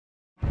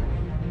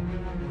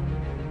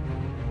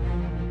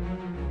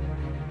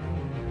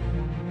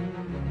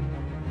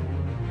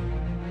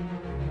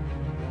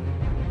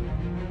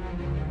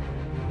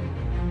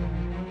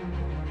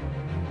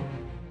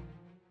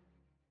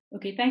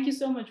Okay, thank you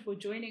so much for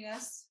joining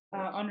us,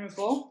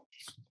 Honorable.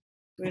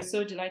 We're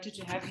so delighted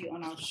to have you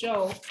on our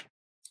show.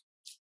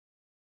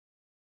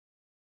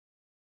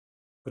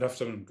 Good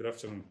afternoon. Good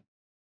afternoon.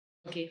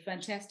 Okay,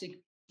 fantastic.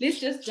 Let's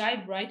just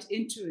dive right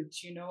into it.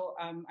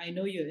 I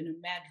know you're in a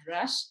mad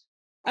rush.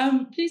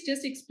 Please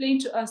just explain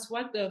to us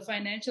what the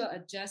financial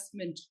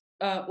adjustment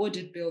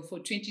audit bill for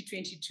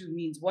 2022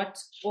 means, what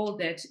all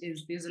that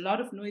is. There's a lot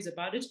of noise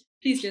about it.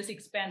 Please just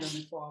expand on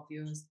it for our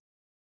viewers.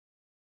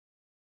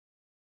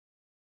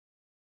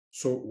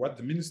 So what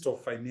the Minister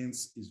of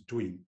Finance is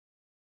doing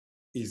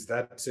is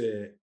that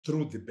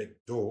through the back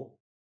door,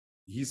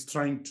 he's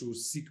trying to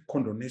seek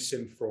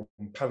condonation from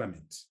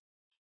Parliament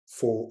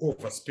for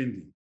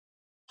overspending,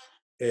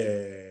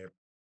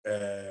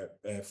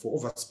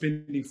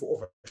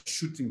 for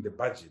overshooting the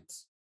budget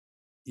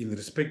in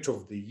respect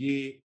of the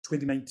year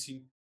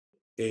 2019,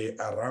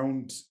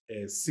 around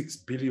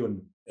 $6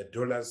 billion,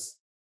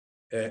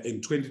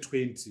 in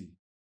 2020,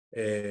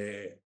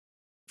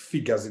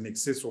 figures in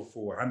excess of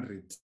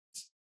 $400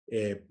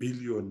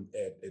 billion.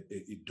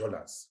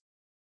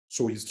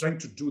 So he's trying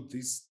to do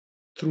this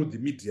through the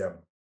medium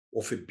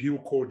of a bill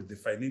called the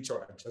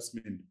Financial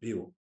Adjustment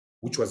Bill,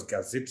 which was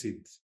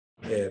gazetted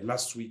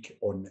last week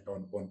on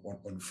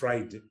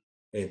Friday.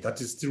 That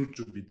is still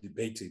to be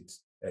debated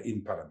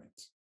in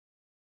Parliament.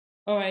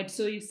 All right,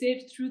 so you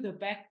said through the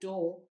back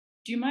door.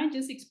 Do you mind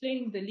just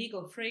explaining the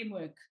legal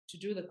framework to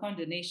do the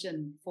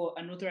condonation for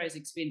unauthorized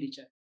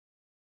expenditure?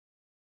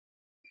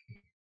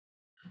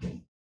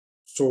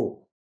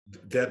 So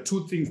there are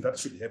two things that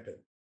should happen.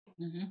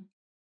 Mm-hmm.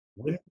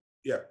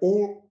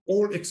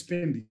 All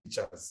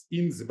expenditures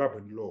in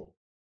Zimbabwean law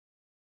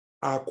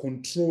are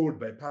controlled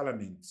by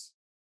Parliament,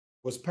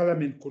 because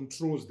Parliament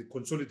controls the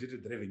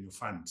Consolidated Revenue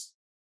Fund.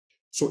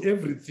 So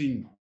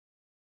everything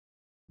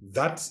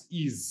that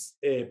is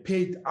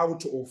paid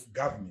out of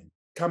government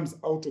comes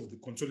out of the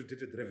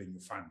Consolidated Revenue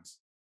Fund,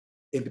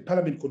 and the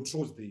Parliament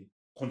controls the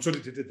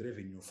Consolidated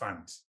Revenue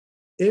Fund.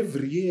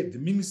 Every year, the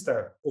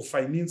Minister of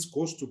Finance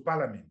goes to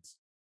Parliament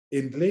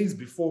and lays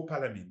before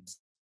Parliament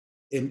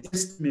an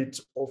estimate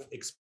of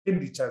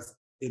expenditures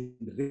and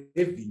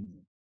revenue,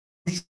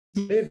 which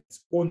is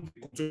on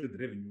the Consolidated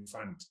Revenue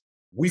Fund.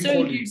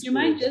 So do you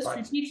mind just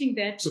repeating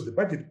that? So the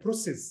budget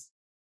process.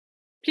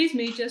 Please,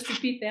 may you just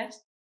repeat that?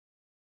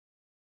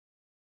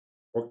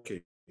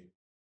 Okay.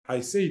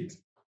 I said,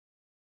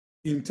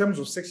 in terms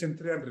of Section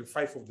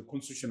 305 of the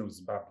Constitution of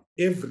Zimbabwe,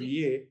 every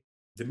year,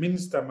 the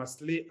minister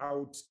must lay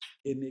out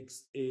an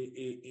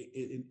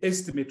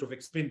estimate of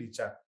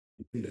expenditure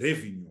in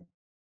revenue,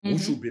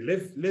 which will be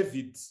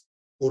levied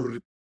or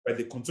by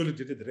the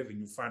Consolidated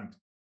Revenue Fund.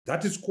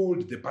 That is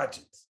called the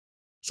budget.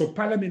 So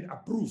Parliament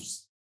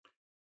approves.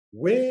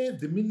 Where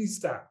the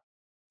minister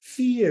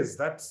fears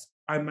that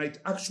I might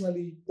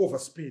actually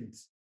overspend,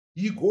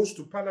 he goes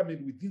to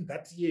Parliament within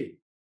that year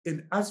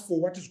and asks for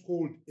what is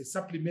called a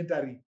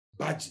supplementary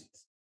budget.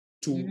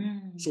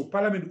 So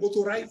Parliament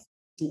authorized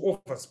to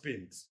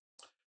overspend.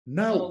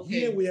 Now,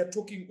 here we are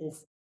talking of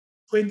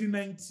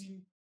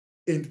 2019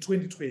 and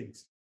 2020.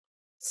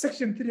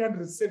 Section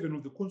 307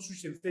 of the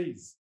Constitution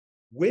says,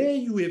 where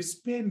you have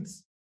spent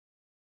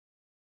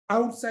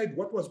outside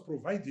what was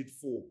provided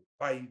for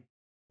by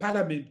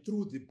Parliament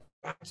through the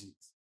budget,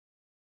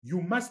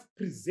 you must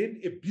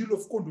present a bill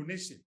of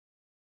condonation.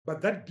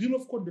 But that bill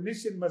of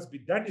condonation must be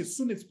done as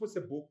soon as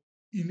possible,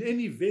 in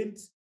any event,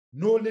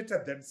 no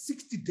later than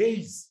 60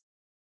 days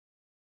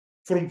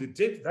from the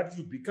date that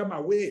you become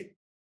aware.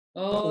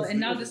 Oh, and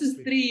now this is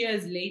 3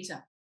 years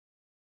later.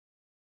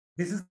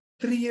 This is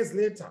 3 years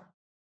later.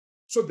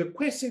 So the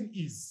question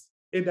is,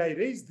 and I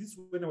raised this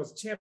when I was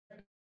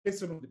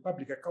chairperson of the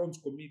Public Accounts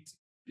Committee,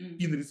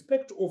 in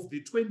respect of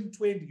the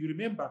 2020, you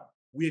remember,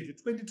 we had the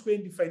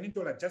 2020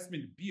 Financial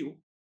Adjustment Bill,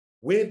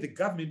 where the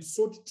government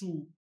sought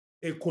to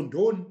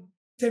condone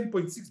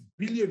 $10.6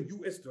 billion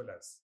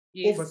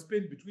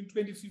overspent between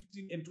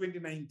 2015 and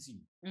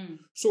 2019.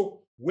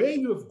 So where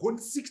you have gone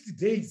 60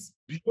 days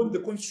beyond the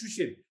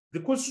Constitution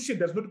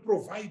does not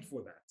provide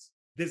for that.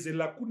 There's a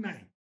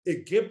lacunae, a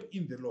gap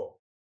in the law.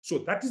 So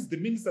that is the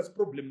minister's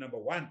problem, number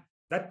one,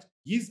 that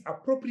his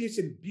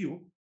appropriation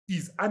bill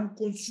is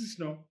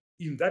unconstitutional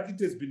in that it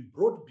has been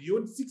brought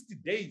beyond 60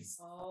 days.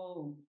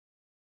 Oh,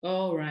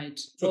 all right.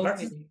 So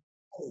that is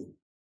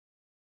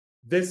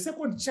the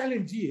second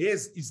challenge he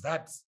has, is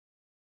that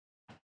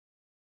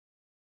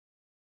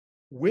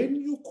when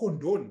you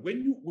condone,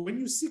 when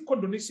you seek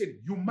condonation,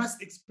 you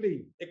must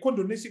explain. A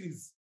condonation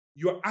is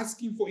you're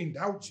asking for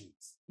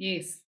indulgence.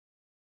 Yes.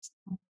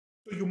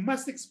 So you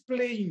must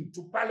explain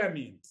to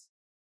Parliament.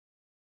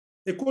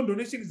 A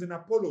condonation is an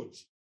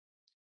apology.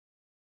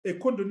 A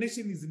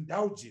condonation is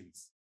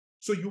indulgence.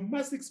 So you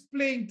must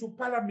explain to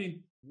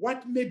Parliament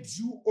what made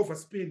you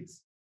overspend.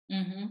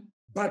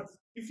 But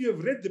if you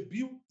have read the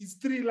bill, it's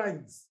 3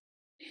 lines.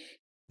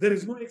 There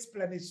is no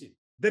explanation.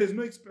 There is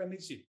no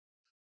explanation.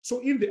 So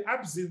in the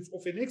absence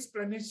of an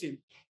explanation,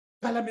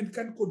 Parliament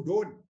can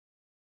condone.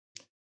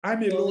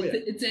 I'm a lawyer.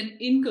 It's an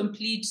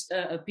incomplete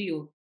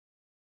appeal.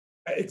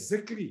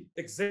 Exactly.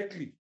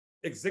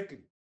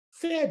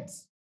 Third,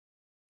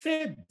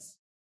 Third,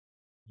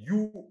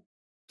 you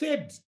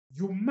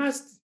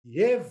must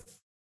have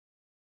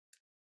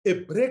a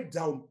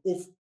breakdown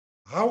of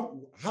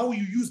how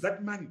you use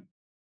that money.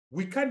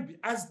 We can't be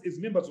asked as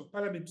members of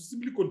parliament to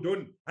simply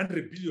condone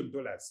 $100 billion,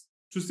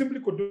 to simply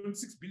condone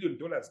 $6 billion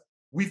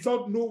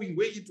without knowing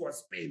where it was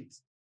spent.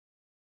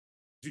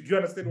 Do you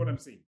understand what I'm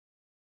saying?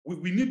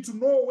 We need to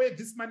know where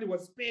this money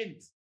was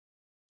spent.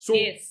 So,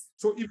 yes.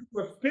 So if it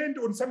was spent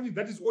on something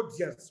that is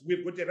odious,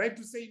 we've got a right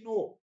to say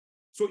no.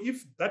 So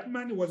if that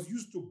money was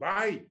used to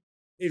buy,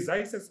 as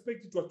I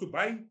suspect it was to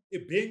buy a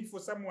bank for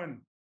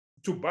someone,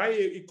 to buy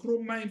a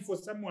chrome mine for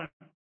someone,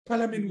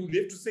 Parliament will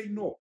have to say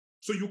no.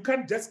 So you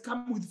can't just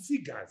come with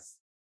figures.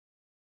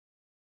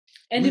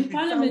 And if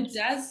Parliament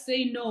does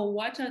say no,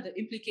 what are the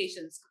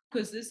implications?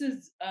 Because this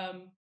is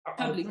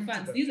public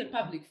funds. These are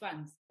public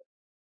funds.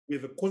 We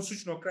have a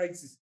constitutional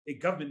crisis. A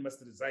government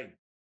must resign.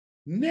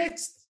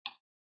 Next,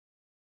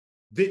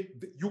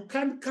 you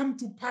can't come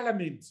to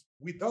Parliament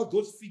without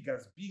those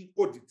figures being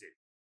audited.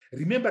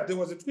 Remember, there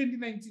was a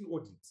 2019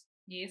 audit.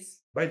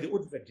 Yes. By the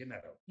Auditor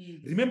General.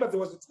 Remember, there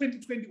was a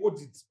 2020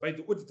 audit by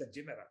the Auditor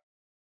General.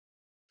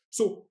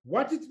 So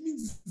what it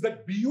means is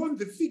that beyond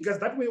the figures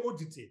that were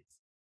audited,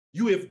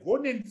 you have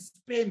gone and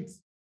spent.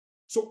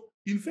 So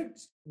in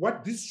fact,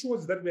 what this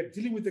shows is that we're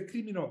dealing with a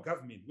criminal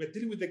government. We're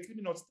dealing with a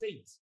criminal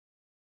state.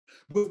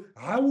 But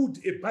how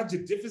would a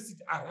budget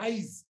deficit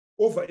arise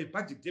over a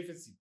budget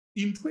deficit?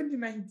 In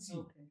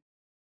 2019,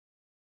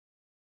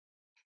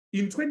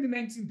 in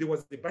 2019, there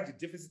was a budget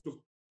deficit of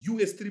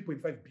US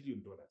 $3.5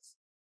 billion.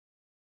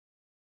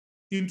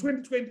 In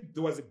 2020,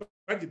 there was a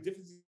budget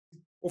deficit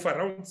of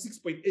around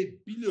 6.8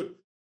 billion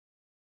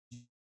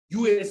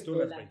US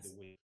dollars, by the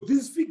way.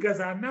 These figures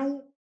are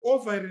now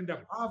over and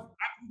above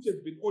that which has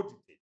been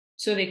audited.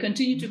 So they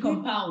continue to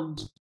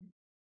compound.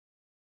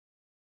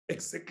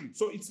 Exactly.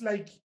 So it's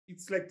like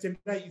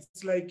Tendai,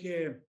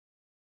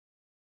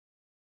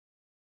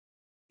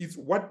 it's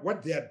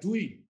what they are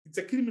doing. It's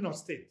a criminal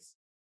state.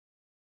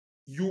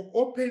 You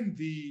open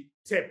the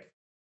tap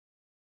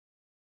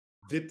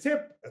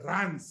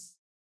runs.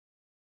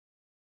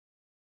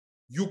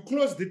 You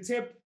close the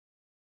tap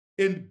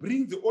and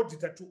bring the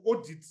auditor to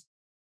audit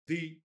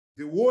the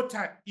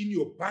water in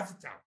your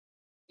bathtub.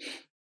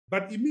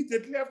 But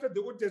immediately after the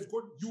auditor is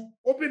gone, you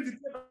open the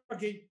tap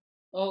again.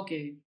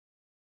 Okay.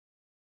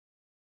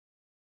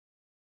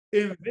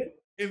 And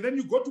then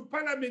you go to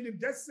Parliament and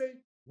just say,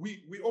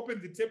 we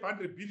open the tap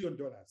 $100 billion.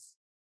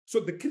 So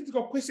the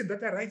critical question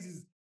that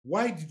arises,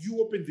 why did you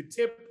open the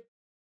tap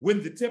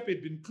when the tap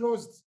had been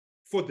closed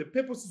for the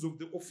purposes of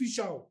the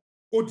official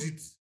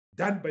audit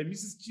done by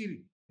Mrs.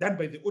 Chiri, done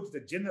by the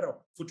Auditor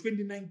General for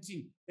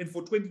 2019 and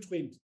for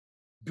 2020?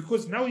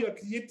 Because now you are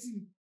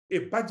creating a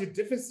budget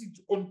deficit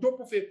on top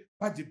of a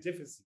budget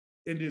deficit.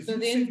 And as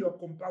you say, you are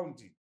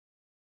compounding,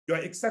 you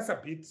are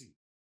exacerbating.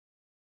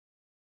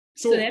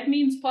 So that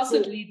means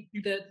possibly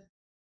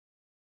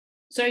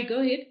sorry,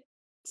 go ahead.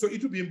 So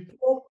it would be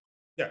improper,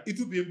 it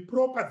would be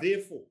improper,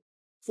 therefore,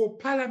 for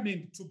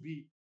Parliament to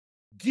be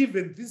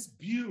given this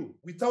bill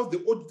without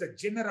the Auditor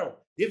General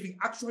having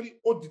actually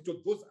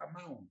audited those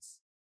amounts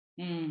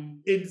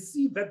and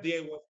see that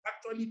there was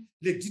actually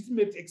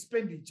legitimate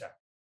expenditure.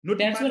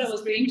 That's what I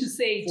was going to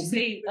say.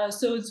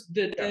 So it's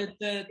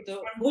the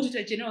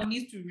Auditor General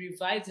needs to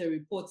revise her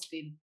reports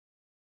then.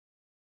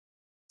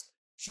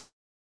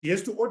 He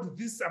has to audit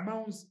these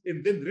amounts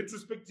and then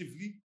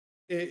retrospectively,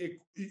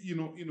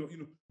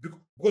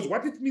 because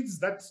what it means is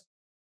that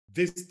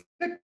the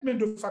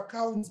statement of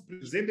accounts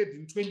presented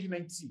in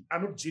 2019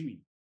 are not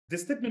genuine. The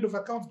statement of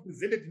accounts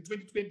presented in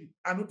 2020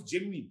 are not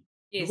genuine.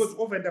 Yes. Because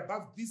over and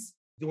above this,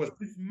 there was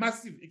this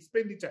massive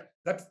expenditure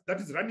that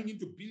is running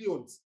into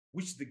billions,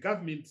 which the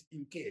government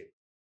incurred.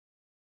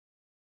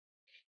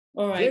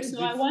 All right, so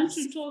I want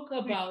to talk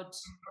about...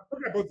 I'm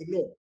talking about the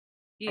law.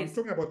 Yes. I'm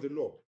talking about the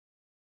law.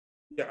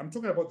 Yeah, I'm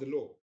talking about the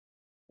law.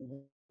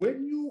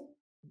 When you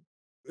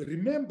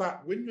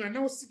remember, when you are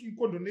now seeking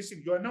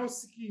condonation, you are now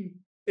seeking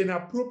an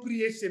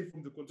appropriation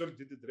from the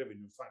Consolidated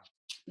Revenue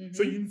Fund.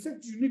 So in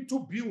fact, you need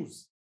two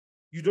bills.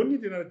 You don't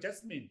need an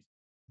adjustment.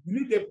 You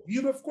need a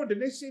bill of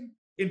condonation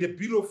and a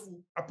bill of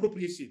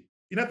appropriation.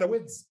 In other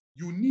words,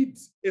 you need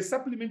a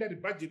supplementary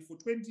budget for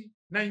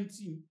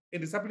 2019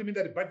 and a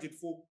supplementary budget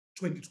for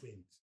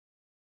 2020.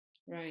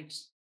 Right.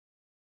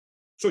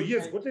 So he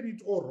has gotten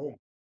it all wrong.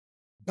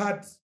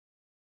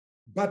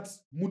 But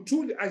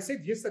Mutuli, I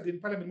said yesterday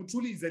in Parliament,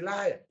 Mutuli is a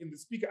liar, and the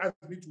Speaker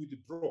asked me to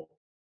withdraw.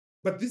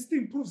 But this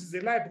thing proves he's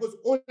a liar because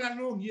all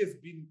along he has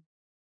been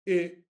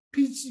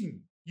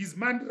pitching his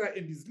mantra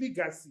and his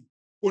legacy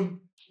on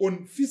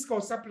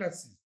fiscal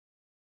surpluses,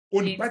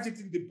 on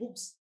budgeting the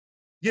books.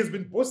 He has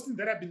been boasting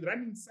that I've been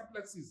running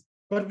surpluses,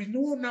 but we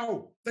know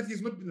now that he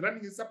has not been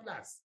running a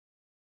surplus.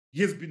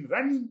 He has been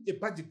running a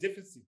budget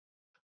deficit,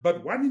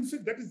 but one in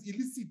fact that is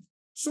illicit,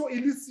 so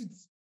illicit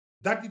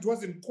that it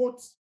was in court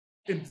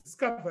and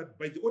discovered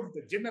by the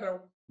Auditor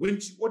General when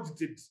she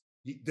audited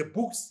the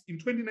books in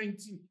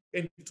 2019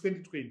 and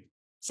 2020.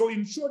 So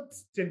in short,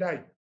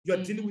 Tendai, you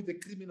are dealing with a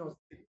criminal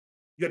state.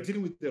 You are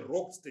dealing with the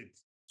rogue state.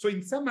 So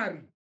in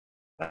summary,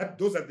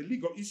 Those are the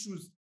legal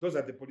issues. Those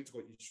are the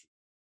political issues.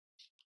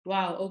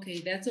 Wow. Okay,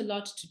 that's a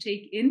lot to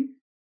take in.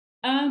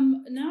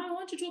 Now I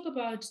want to talk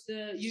about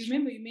you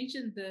remember you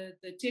mentioned the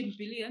 10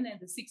 billion and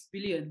the 6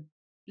 billion.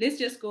 Let's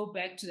just go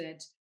back to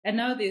that. And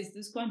now there's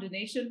this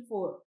condemnation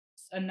for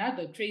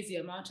another crazy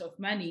amount of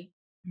money.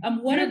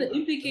 What are the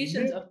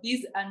implications of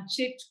these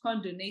unchecked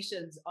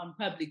condemnations on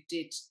public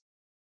debt?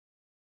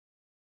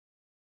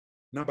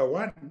 Number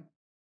one,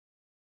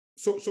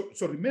 so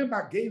remember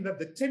again that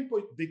the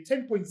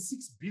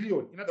 10.6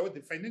 billion, in other words,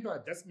 the financial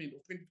adjustment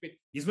of 2020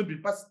 is not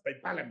been passed by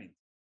Parliament,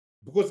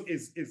 because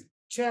as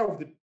chair of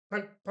the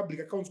Public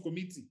Accounts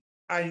Committee,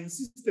 I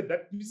insisted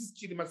that Mrs.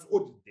 Chile must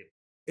audit them,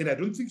 and I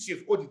don't think she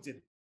has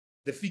audited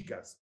the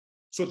figures.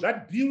 So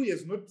that bill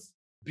has not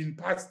been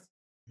passed.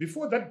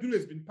 Before that bill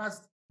has been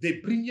passed, they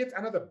bring yet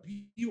another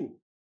bill,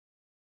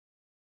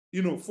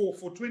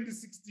 for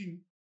 2016,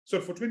 so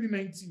for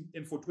 2019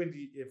 and for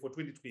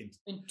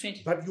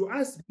 2020. But you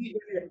asked me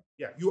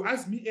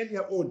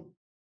earlier on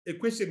a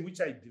question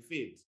which I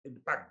deferred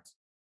and parked.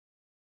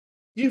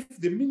 If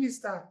the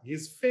minister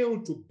has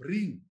failed to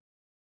bring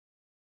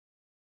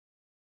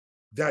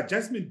the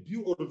adjustment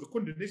bill or the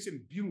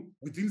condemnation bill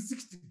within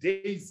 60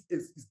 days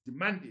as is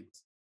demanded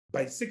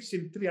by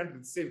Section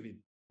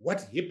 307,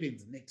 what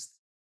happens next?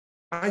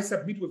 I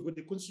submit we've got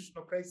a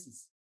constitutional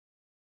crisis.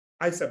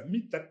 I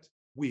submit that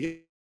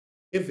we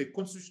have a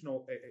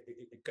constitutional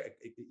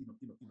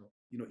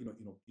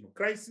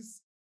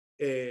crisis,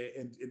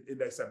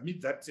 and I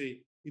submit that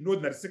in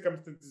ordinary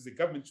circumstances the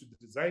government should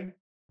resign,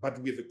 but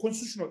we have a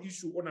constitutional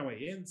issue on our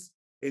hands,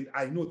 and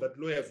I know that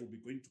lawyers will be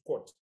going to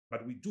court,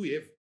 but we do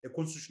have a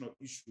constitutional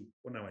issue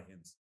on our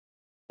hands.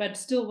 But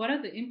still, what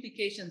are the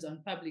implications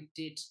on public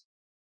debt?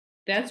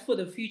 That's for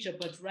the future,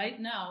 but right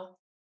now,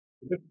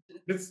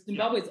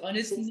 Zimbabwe is on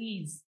its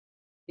knees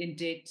in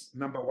debt.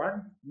 Number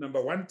one,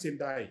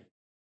 Tendai,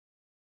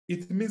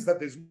 it means that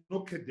there's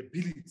no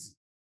credibility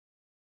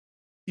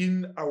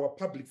in our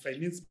public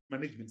finance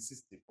management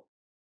system.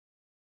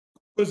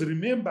 Because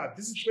remember,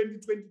 this is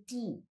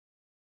 2022,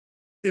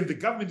 and the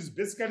government is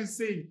basically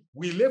saying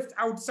we left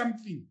out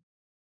something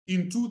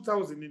in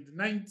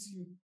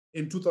 2019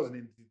 and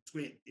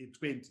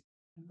 2020.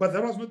 But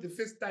that was not the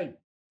first time.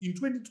 In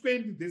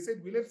 2020, they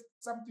said we left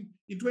something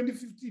in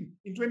 2015,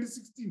 in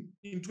 2016,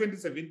 in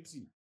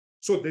 2017.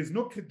 So there's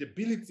no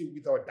credibility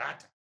with our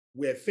data.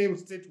 We're a failed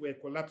state, we're a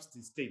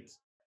collapsed state.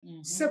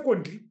 Mm-hmm.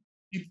 Secondly,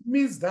 it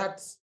means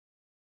that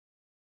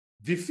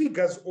the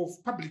figures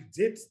of public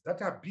debt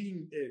that are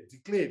being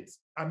declared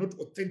are not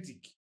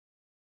authentic.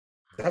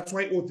 That's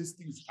why all these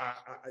things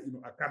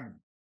are coming.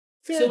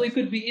 So we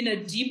could be in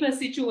a deeper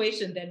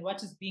situation than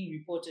what is being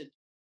reported.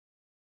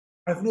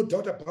 I have no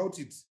doubt about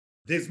it.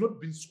 There's not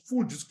been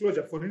full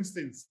disclosure, for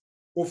instance,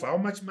 of how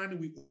much money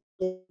we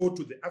owe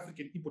to the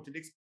African Import and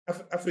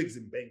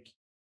Afrexim Bank.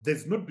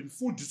 There's not been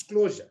full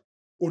disclosure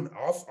on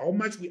how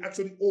much we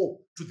actually owe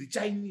to the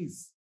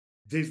Chinese.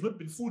 There's not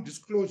been full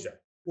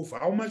disclosure of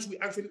how much we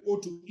actually owe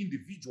to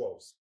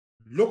individuals,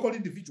 local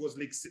individuals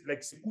like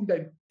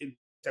Sekunda and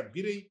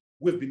Tagire,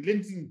 who have been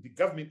lending the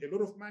government a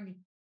lot of money,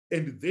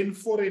 and then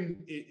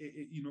foreign,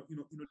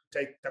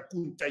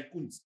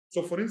 tycoons.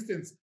 So, for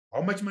instance,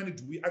 how much money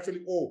do we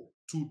actually owe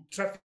to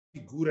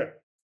Trafigura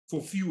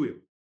for fuel?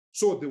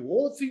 So the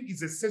whole thing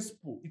is a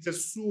cesspool. It's a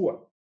sewer,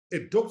 a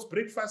dog's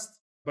breakfast,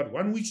 but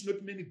one which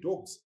not many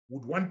dogs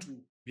would want to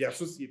be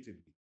associated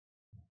with.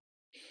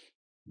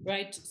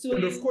 Right. So,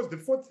 and of course, the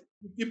fourth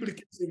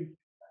implication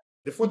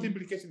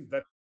is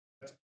that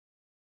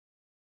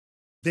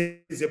there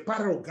is a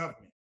parallel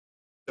government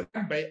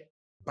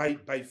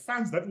by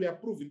funds that we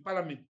approve in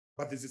Parliament,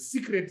 but there's a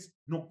secret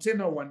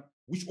nocturnal one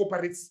which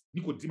operates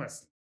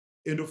nicodemously.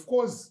 And of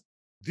course,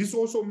 this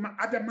also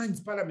undermines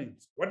Parliament.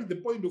 What is the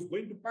point of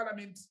going to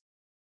Parliament,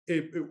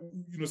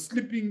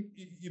 sleeping,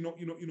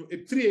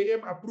 at 3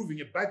 a.m.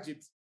 approving a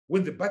budget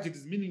when the budget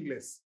is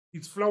meaningless?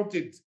 It's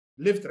flouted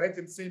left, right,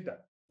 and center.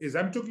 As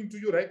I'm talking to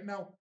you right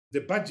now,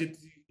 the budget,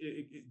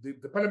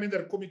 the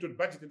Parliamentary Committee on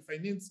Budget and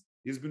Finance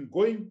has been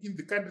going in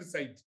the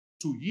countryside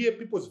to hear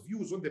people's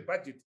views on the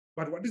budget.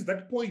 But what is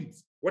that point?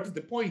 What is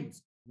the point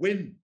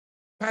when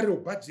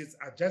parallel budgets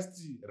are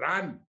just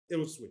run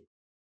elsewhere?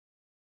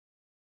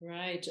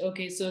 Right.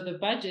 Okay. So the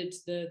budget,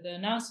 the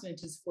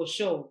announcement is for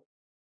show,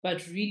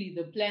 but really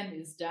the plan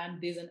is done.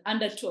 There's an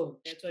undertow.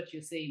 That's what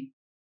you're saying.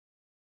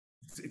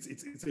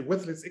 It's a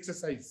worthless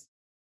exercise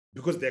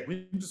because they're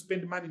going to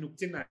spend money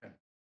nocturnally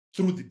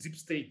through the deep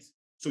state.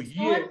 So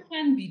here, what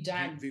can be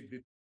done?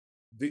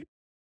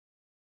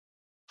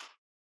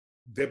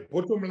 The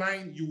bottom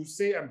line, you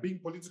say, I'm being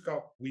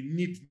political, we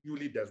need new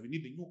leaders, we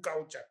need a new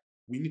culture.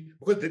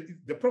 Because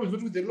the problem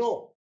is not with the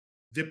law.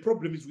 The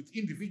problem is with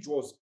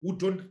individuals who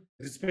don't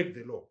respect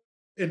the law.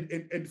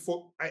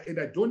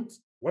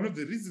 One of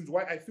the reasons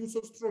why I feel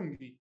so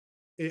strongly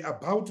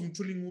about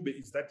Mthuli Ncube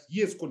is that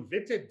he has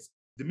converted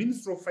the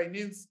Minister of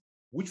Finance,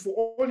 which for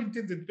all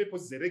intents and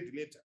purposes is a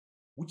regulator,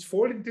 which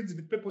for all intents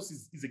and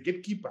purposes is a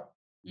gatekeeper,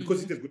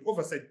 because it has got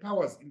oversight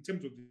powers in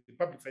terms of the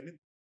Public Finance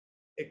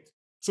Act.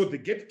 So the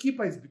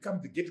gatekeeper has become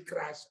the gate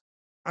crusher.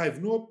 I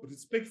have no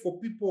respect for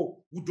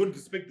people who don't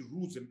respect the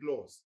rules and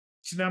laws.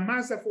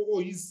 Chinamasa, for all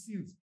his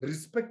sins,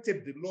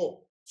 respected the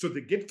law. So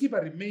the gatekeeper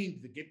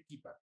remained the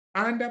gatekeeper.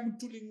 Under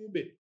Mutuli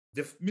Ngube,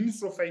 the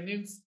Minister of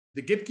Finance,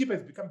 the gatekeeper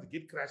has become the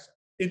gate crusher.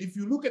 And if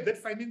you look at that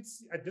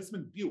finance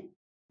adjustment bill,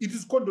 it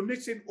is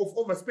condonation of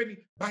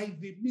overspending by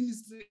the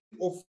Ministry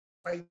of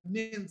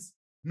Finance,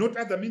 not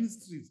other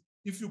ministries.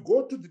 If you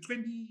go to the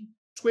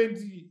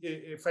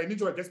 2020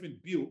 financial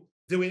adjustment bill,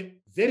 there were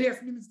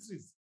various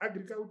ministries,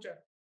 agriculture,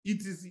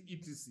 etc.,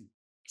 etc.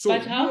 So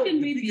but how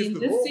can the we be in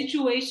this role,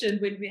 situation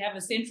when we have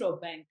a central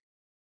bank?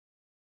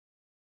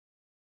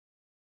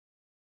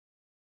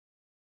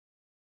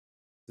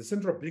 the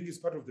central bank is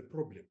part of the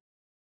problem.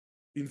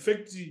 In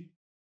fact,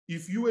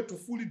 if you were to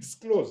fully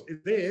disclose,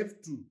 if they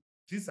have to,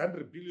 this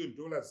 $100 billion,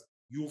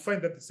 you will find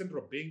that the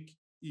central bank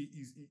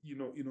is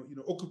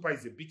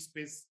occupies a big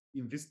space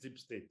in this deep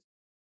state.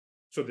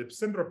 So the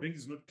central bank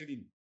is not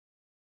clean.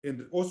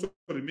 And also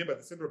remember,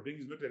 the central bank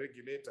is not a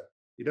regulator.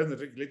 It doesn't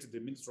regulate the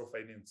Minister of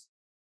Finance.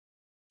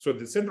 So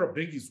the central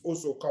bank is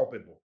also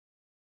culpable.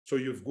 So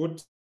you've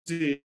got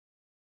three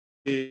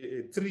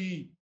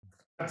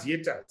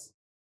gladiators,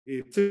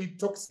 three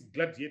toxic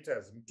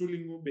gladiators,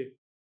 Mtuli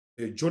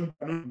Ngube, John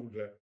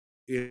Panonguda,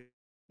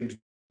 and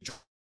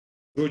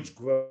George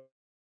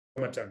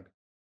Guamatanga.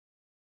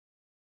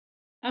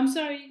 I'm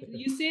sorry,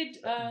 you said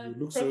You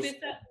look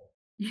Professor.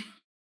 So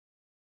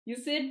you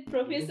said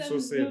Professor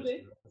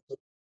Ngube.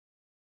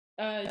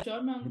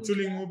 John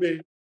Mtuli Manguja.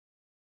 Ngube,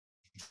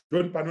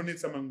 John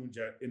Panonetsa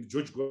Mangunja, and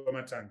George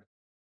Guamatanga.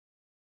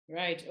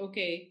 Right,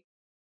 okay.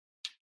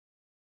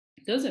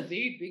 Those are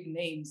very big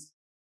names.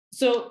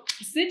 So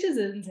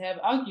citizens have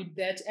argued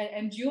that,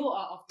 and you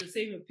are of the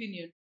same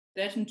opinion,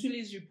 that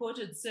Ntuli's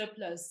reported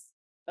surplus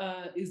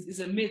is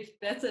a myth.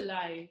 That's a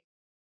lie.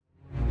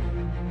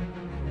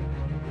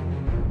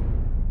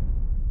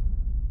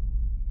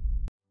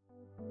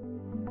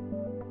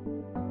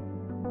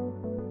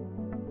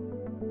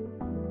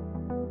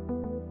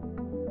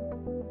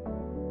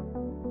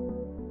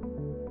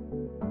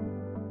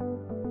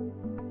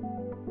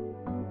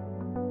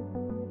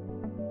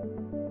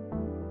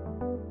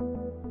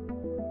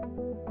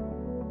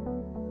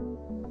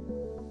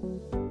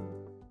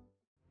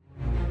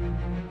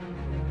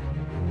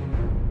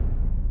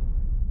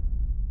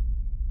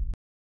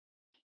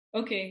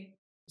 Okay,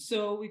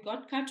 so we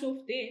got cut off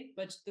there,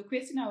 but the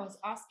question I was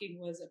asking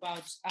was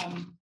about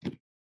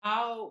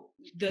how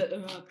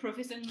the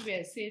Professor Ngube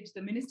has said,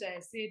 the minister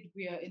has said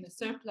we are in a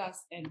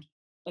surplus, and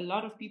a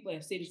lot of people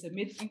have said it's a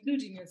myth,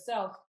 including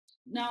yourself.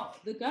 Now,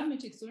 the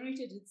government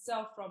exonerated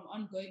itself from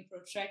ongoing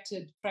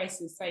protracted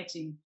crisis,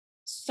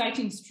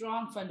 citing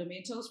strong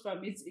fundamentals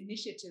from its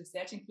initiatives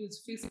that includes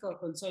fiscal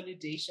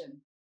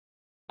consolidation.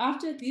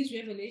 After these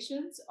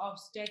revelations of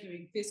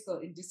staggering fiscal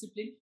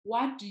indiscipline,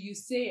 what do you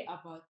say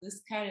about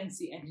this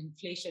currency and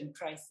inflation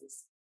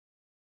crisis?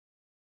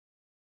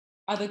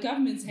 Are the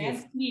government's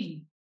hands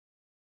clean?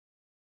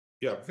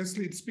 Yeah,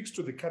 firstly, it speaks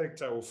to the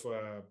character of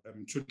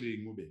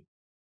Mtuli Ngube.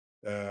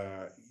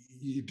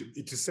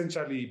 It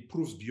essentially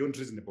proves beyond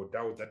reasonable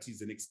doubt that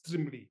he's an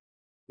extremely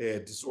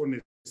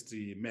dishonest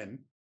man.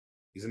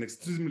 He's an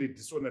extremely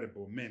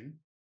dishonorable man.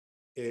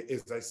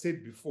 As I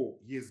said before,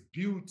 he has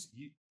built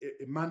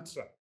a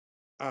mantra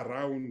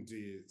around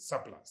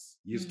surplus.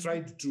 He has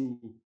tried to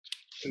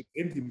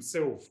present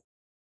himself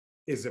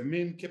as a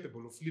man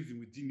capable of living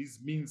within his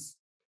means,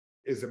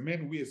 as a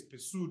man who has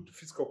pursued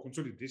fiscal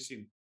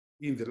consolidation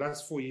in the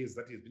last 4 years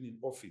that he has been in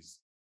office.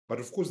 But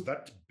of course,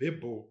 that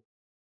babble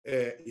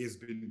has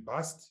been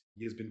bust.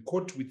 He has been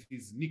caught with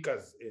his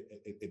knickers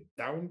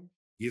down.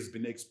 He has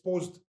been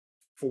exposed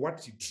for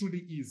what he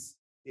truly is,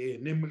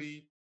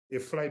 namely a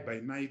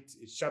fly-by-night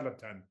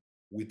charlatan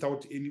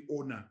without any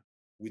honor,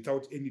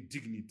 without any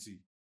dignity,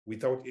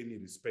 without any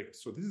respect.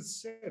 So this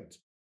is sad.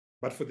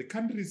 But for the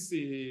country's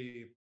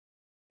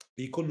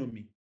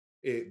economy,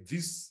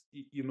 this,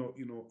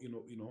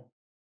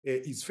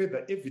 is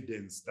further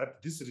evidence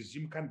that this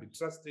regime can be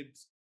trusted,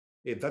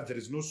 that there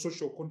is no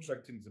social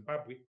contract in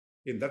Zimbabwe,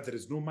 and that there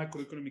is no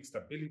macroeconomic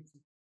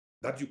stability,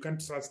 that you can't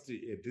trust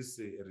this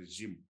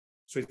regime.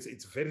 So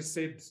it's very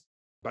sad,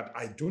 but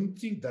I don't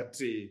think that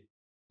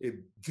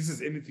this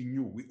is anything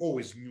new. We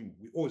always knew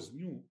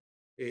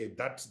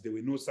that there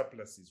were no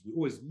surpluses. We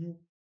always knew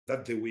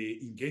that they were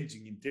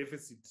engaging in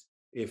deficit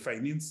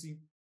financing.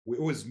 We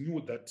always knew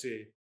that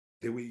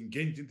they were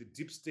engaged in the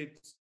deep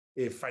state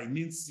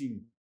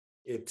financing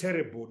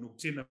terrible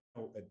nocturnal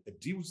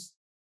deals.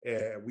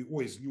 We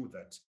always knew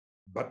that.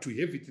 But to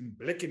have it in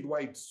black and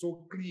white,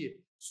 so clear,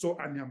 so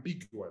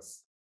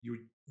unambiguous, you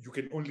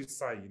can only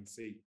sigh and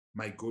say,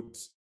 my God,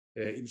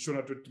 in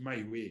Shona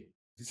my way,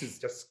 this is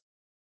just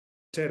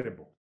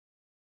terrible.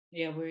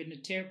 Yeah, we're in a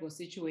terrible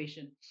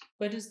situation.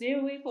 But is there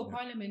a way for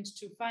Parliament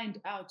to find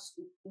out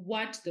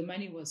what the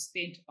money was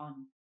spent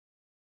on?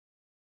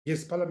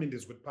 Yes, Parliament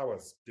has got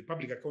powers. The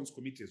Public Accounts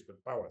Committee has got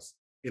powers.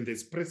 And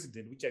there's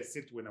precedent, which I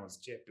said when I was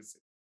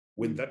chairperson.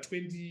 When that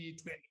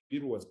 2020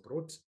 bill was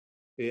brought,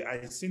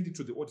 I sent it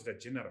to the Auditor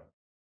General.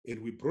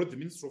 And we brought the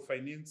Minister of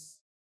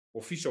Finance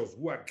officials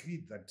who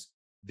agreed that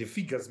the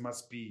figures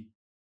must be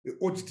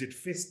audited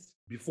first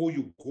before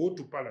you go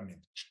to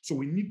Parliament. So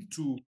we need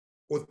to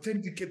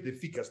authenticate the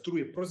figures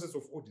through a process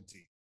of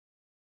auditing,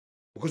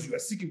 because you are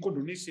seeking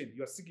condonation,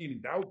 you are seeking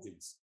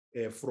indulgence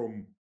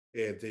from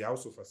the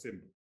House of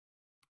Assembly.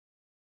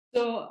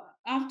 So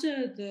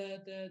after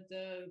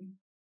the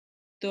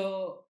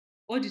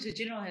Auditor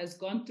General has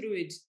gone through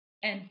it,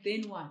 and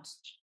then what?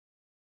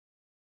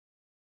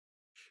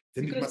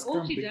 Then because it must all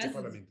come she back to does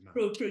Parliament is now.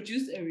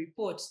 produce a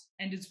report,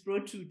 and it's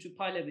brought to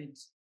Parliament.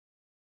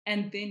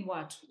 And then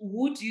what?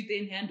 Who do you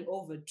then hand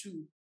over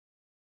to?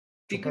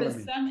 Because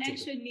Parliament, some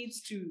action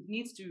needs to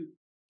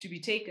be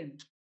taken.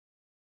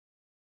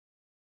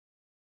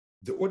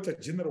 The Auditor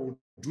General will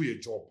do a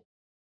job.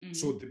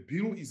 So the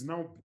bill is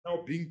now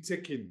being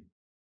taken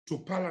to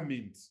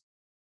Parliament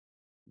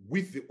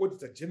with the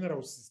Auditor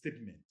General's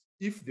statement.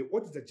 If the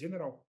Auditor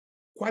General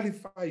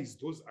qualifies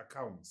those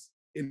accounts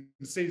and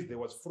says there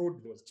was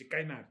fraud, there was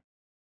chicanery,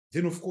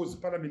 then of course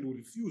Parliament will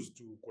refuse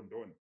to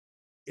condone.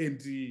 And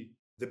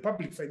the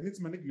Public Finance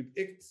Management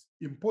Act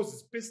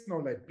imposes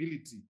personal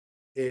liability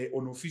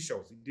on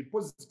officials. It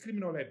imposes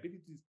criminal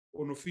liabilities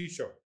on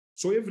officials.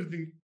 So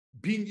everything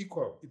being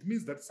equal, it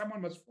means that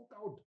someone must fork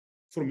out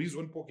from his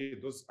own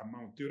pocket those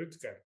amounts,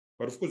 theoretically.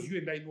 But of course, you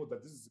and I know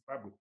that this is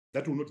Zimbabwe.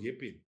 That will not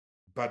happen.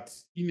 But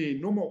in a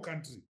normal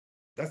country,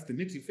 that's the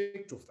net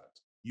effect of that.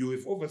 You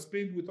have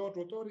overspent without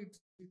authority,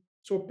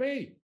 so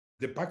pay.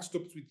 The buck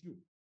stops with you.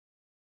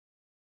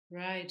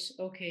 Right.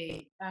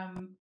 Okay.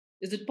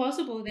 Is it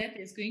possible that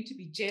there's going to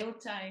be jail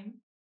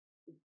time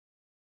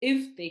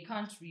if they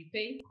can't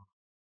repay?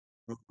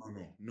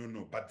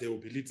 No. But there will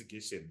be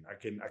litigation.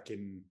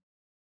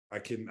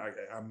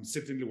 I'm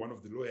certainly one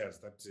of the lawyers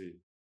that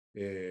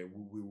we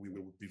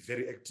will be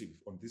very active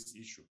on this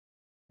issue.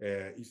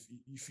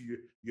 If you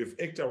have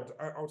acted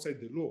outside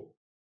the law,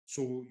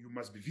 so you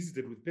must be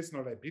visited with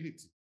personal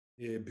liability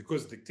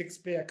because the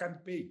taxpayer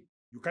can't pay.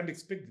 You can't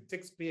expect the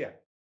taxpayer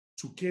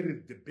to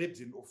carry the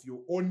burden of your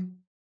own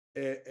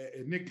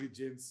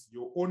negligence,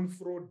 your own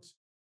fraud,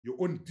 your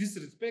own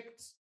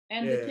disrespect.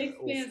 And the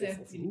taxpayers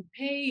have been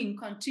paying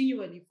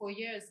continually for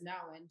years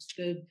now, and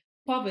the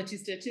poverty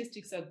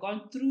statistics have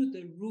gone through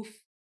the roof.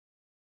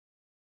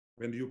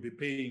 When you'll be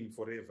paying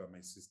forever,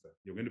 my sister,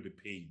 you're going to be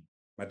paying.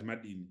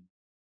 Madmadini.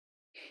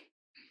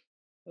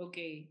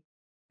 Okay.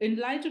 In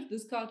light of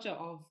this culture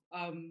of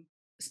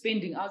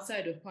spending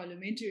outside of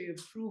parliamentary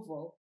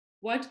approval,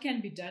 what can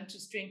be done to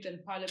strengthen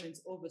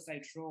Parliament's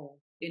oversight role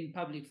in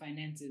public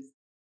finances?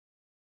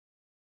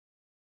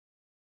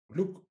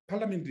 Look,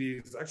 Parliament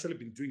has actually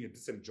been doing a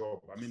decent job.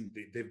 I mean,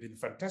 there have been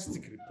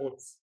fantastic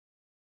reports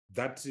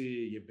that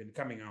have been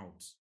coming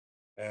out.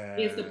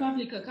 Yes, the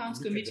Public Accounts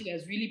Committee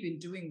has really been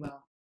doing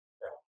well.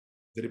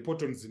 The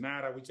report on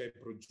Zinara, which I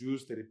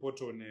produced, the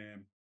report on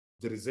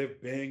the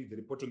Reserve Bank, the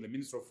report on the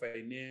Minister of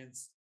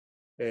Finance,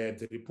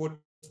 the report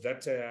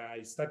that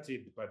I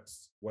started but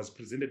was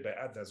presented by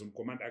others on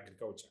Command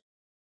Agriculture.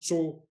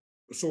 So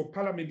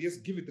Parliament, yes,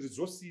 give it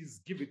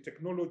resources, give it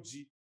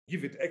technology,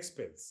 give it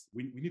experts.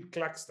 We need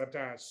clerks that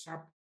are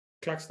sharp,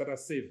 clerks that are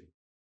savvy.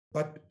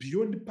 But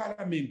beyond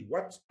Parliament,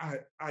 what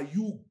are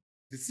you,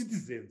 the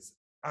citizens,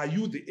 are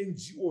you, the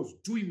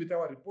NGOs, doing with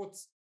our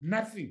reports?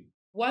 Nothing.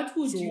 What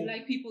would you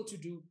like people to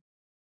do?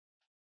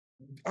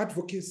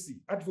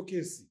 Advocacy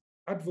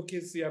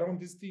around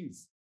these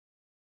things.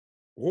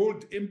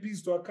 Hold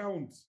MPs to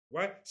account.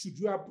 Why should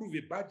you approve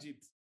a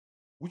budget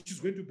which is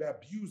going to be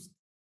abused?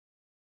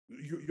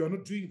 You are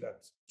not doing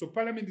that. So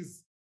Parliament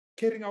is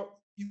carrying out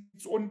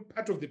its own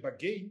part of the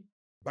bargain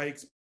by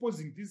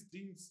exposing these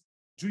things,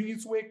 doing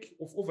its work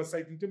of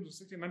oversight in terms of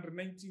Section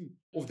 119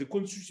 of the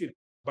Constitution.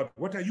 But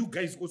what are you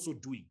guys also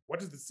doing?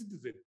 What is the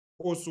citizen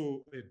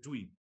also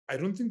doing? I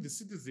don't think the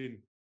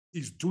citizen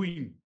is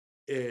doing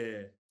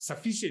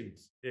sufficient.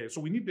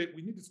 So we need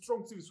a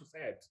strong civil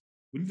society.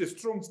 We need a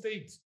strong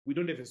state. We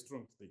don't have a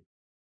strong state.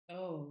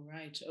 Oh,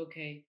 right.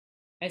 Okay.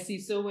 I see.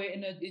 So we're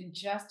in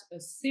just a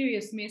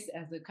serious mess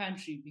as a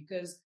country,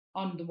 because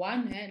on the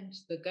one hand,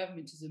 the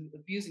government is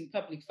abusing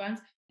public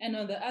funds, and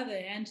on the other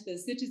hand, the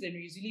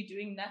citizenry is really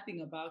doing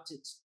nothing about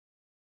it.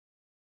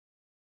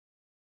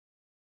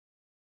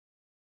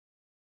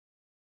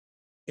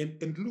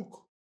 And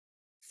look,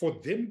 for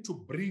them to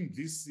bring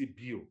this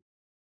bill,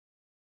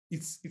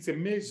 it's a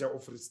measure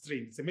of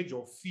restraint. It's a measure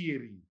of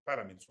fearing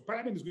Parliament. So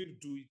Parliament is going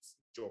to do its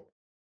job.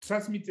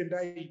 Trust me,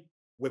 Tendai,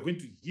 we're going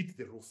to hit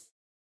the roof.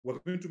 We're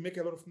going to make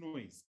a lot of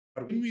noise.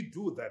 But when we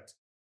do that,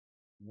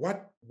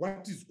 what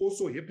is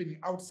also happening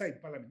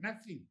outside Parliament?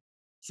 Nothing.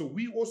 So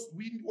we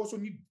also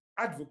need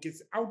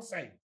advocates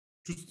outside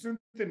to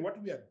strengthen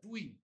what we are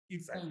doing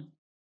inside.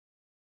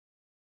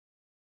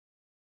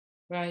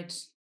 Right.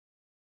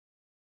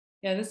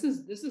 Yeah, this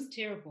is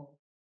terrible.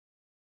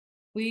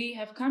 We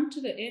have come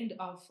to the end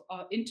of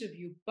our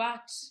interview,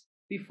 but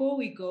before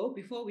we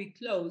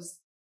close,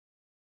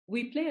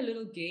 we play a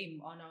little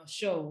game on our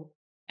show.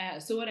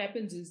 So what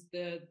happens is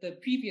the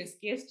previous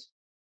guest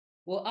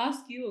will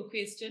ask you a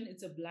question.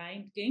 It's a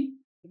blind game.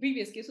 The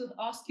previous guest will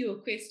ask you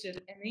a question,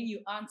 and then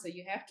you answer.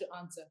 You have to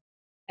answer.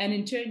 And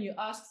in turn, you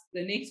ask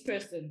the next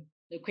person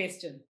the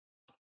question.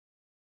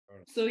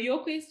 Right. So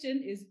your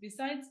question is,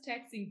 besides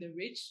taxing the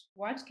rich,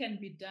 what can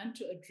be done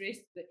to address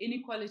the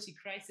inequality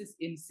crisis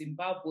in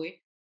Zimbabwe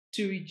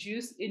to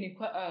reduce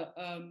inequality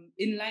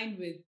in line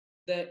with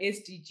the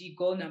SDG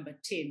goal number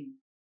 10,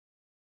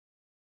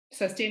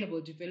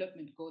 Sustainable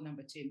Development Goal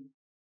number 10?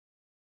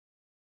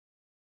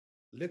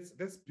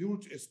 Let's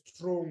build a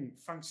strong,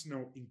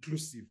 functional,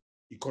 inclusive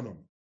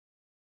economy.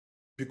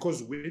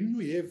 Because when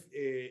you have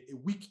a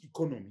weak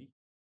economy,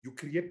 you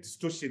create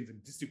distortions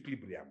and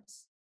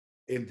disequilibriums.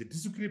 And the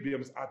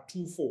disequilibriums are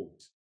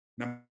twofold.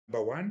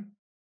 Number one,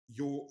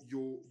 your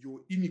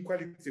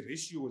inequality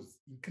ratios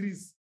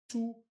increase.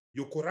 Two,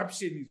 your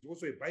corruption is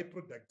also a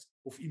byproduct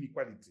of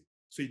inequality.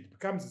 So it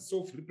becomes a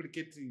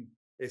self-replicating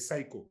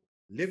cycle.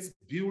 Let's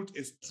build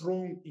a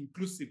strong,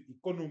 inclusive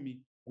economy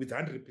with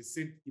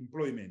 100%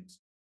 employment.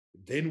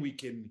 Then we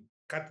can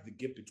cut the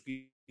gap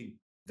between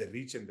the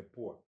rich and the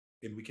poor,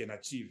 and we can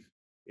achieve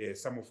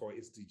some of our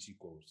SDG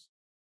goals.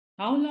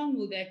 How long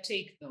will that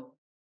take, though?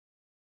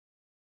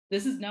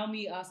 This is now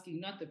me asking,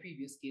 not the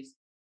previous guest.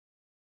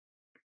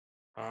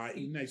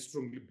 I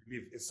strongly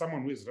believe, as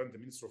someone who has run the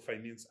Ministry of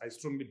Finance, I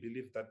strongly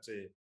believe that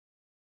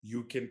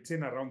you can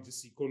turn around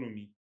this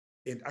economy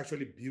and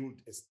actually build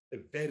a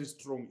very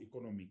strong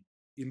economy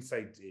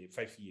inside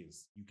 5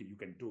 years. You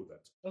can do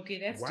that. Okay,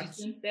 that's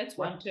decent. That's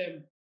one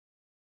term.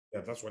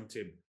 Yeah, that's one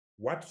term.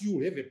 What you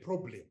have a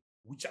problem,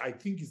 which I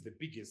think is the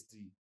biggest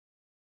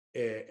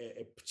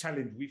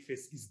challenge we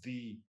face, is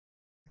the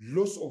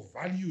loss of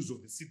values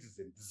of the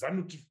citizen, the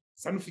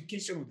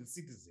zonification of the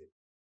citizen,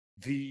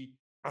 the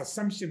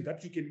assumption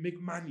that you can make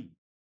money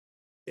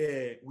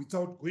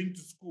without going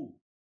to school,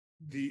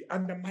 the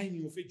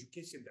undermining of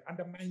education, the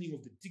undermining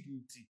of the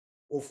dignity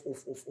of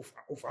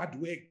hard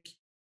work,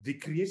 the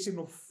creation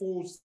of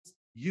false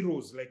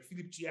heroes like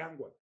Philip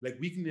Chiangwa, like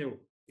Wignell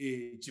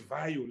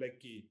Chivayo,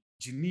 like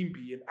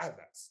Jinimbi and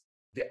others,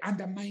 the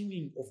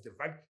undermining of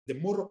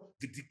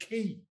the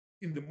decay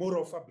in the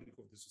moral fabric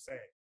of the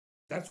society.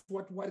 That's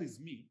what worries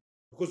me,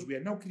 because we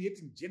are now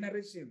creating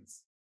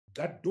generations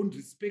that don't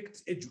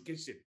respect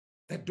education,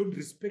 that don't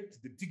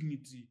respect the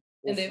dignity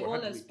of and they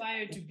all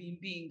aspire to be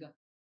Mbinga.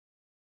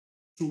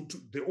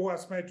 They all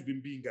aspire to be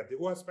Mbinga. They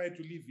all aspire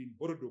to live in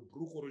Borodo,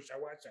 Bruco, or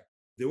Shawasha.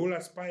 They all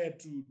aspire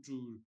to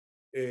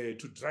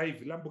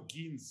drive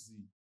Lamborghinis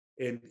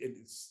and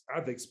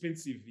other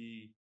expensive,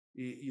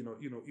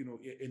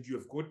 and you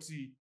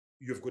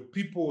have got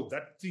people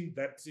that think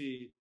that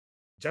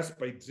just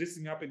by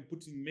dressing up and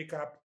putting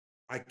makeup,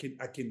 I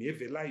can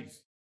have a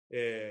life.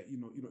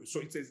 So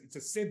it's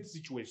a sad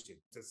situation.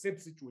 It's a sad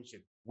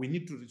situation. We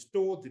need to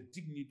restore the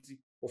dignity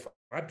of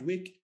hard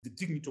work, the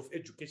dignity of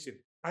education.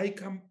 I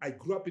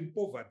grew up in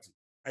poverty.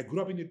 I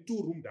grew up in a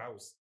 2-roomed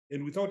house,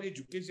 and without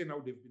education, I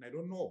would have been, I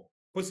don't know,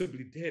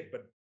 possibly dead.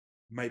 But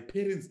my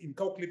parents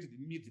inculcated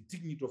in me the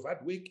dignity of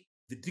hard work,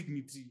 the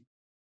dignity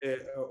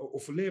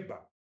of labor,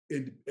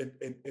 and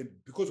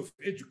because of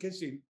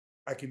education,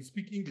 I can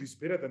speak English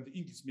better than the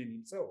Englishman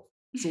himself.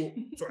 So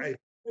I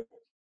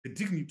the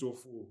dignity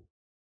of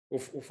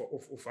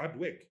hard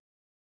work.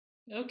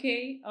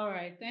 Okay, all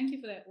right. Thank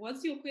you for that.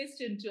 What's your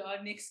question to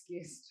our next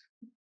guest?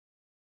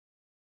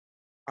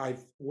 I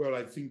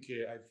think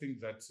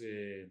that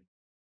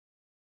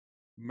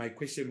my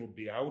question would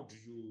be, how do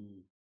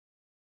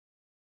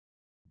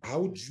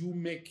you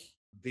make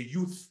the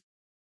youth,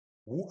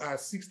 who are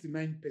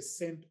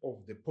 69%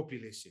 of the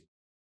population,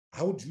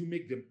 how do you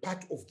make them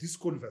part of this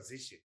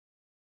conversation?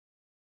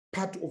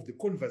 Part of the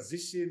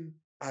conversation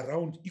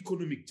around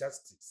economic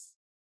justice,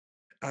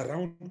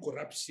 around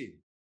corruption,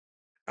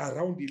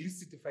 around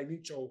illicit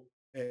financial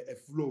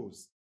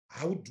flows.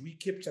 How do we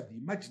capture the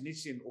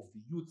imagination of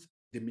the youth,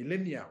 the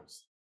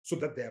millennials, so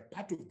that they are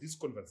part of this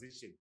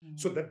conversation,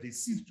 so that they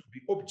cease to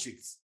be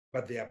objects,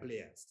 but they are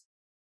players?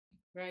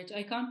 Right.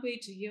 I can't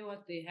wait to hear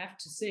what they have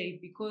to say,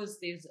 because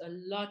there's a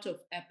lot of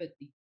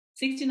apathy.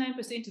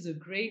 69% is a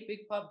great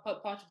big part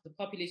of the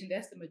population.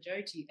 That's the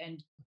majority.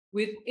 And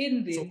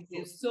within them,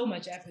 there's so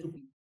much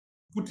apathy.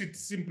 Put it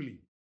simply,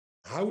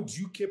 how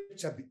do you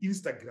capture the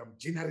Instagram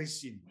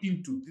generation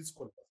into this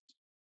conversation?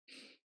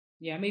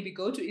 Yeah, maybe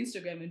go to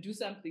Instagram and do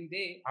something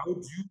there. How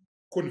do you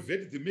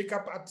convert the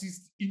makeup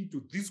artist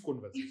into this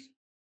conversation?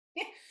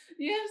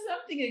 You have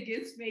something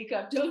against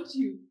makeup, don't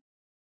you?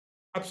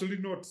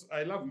 Absolutely not.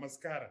 I love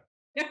mascara.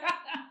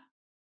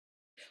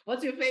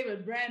 What's your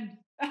favorite brand?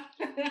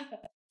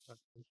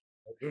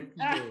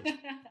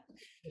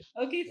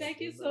 Okay,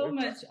 thank you so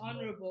much,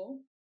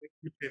 Honorable. Thank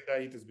you,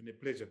 Tendai. It has been a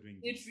pleasure doing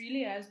this. It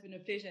really has been a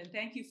pleasure, and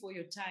thank you for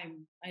your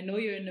time. I know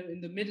you're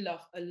in the middle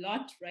of a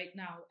lot right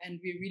now, and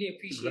we really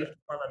appreciate it.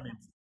 Parliament,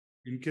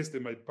 in case they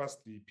might pass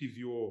the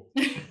PVO.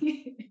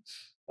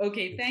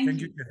 Okay,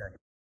 thank you. Tendai.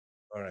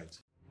 All right.